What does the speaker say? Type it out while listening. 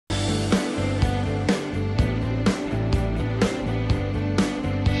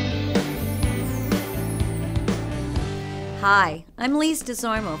Hi, I'm Lise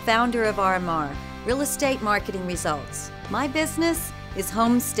Desormeaux, founder of RMR, Real Estate Marketing Results. My business is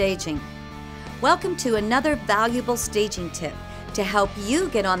home staging. Welcome to another valuable staging tip to help you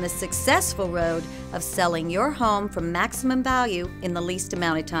get on the successful road of selling your home for maximum value in the least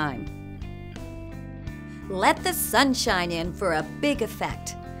amount of time. Let the sunshine in for a big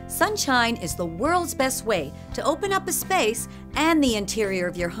effect. Sunshine is the world's best way to open up a space and the interior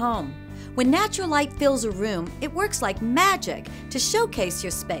of your home. When natural light fills a room, it works like magic to showcase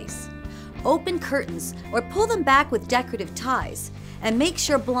your space. Open curtains or pull them back with decorative ties, and make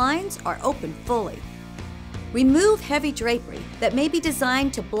sure blinds are open fully. Remove heavy drapery that may be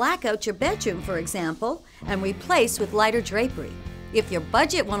designed to black out your bedroom, for example, and replace with lighter drapery. If your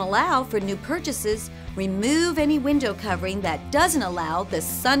budget won't allow for new purchases, remove any window covering that doesn't allow the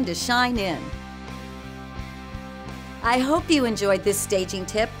sun to shine in. I hope you enjoyed this staging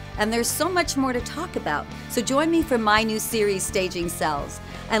tip, and there's so much more to talk about, so join me for my new series, Staging Sells,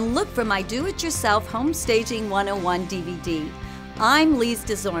 and look for my Do-It-Yourself Home Staging 101 DVD. I'm Lise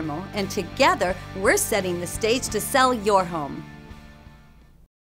Desormeaux, and together we're setting the stage to sell your home.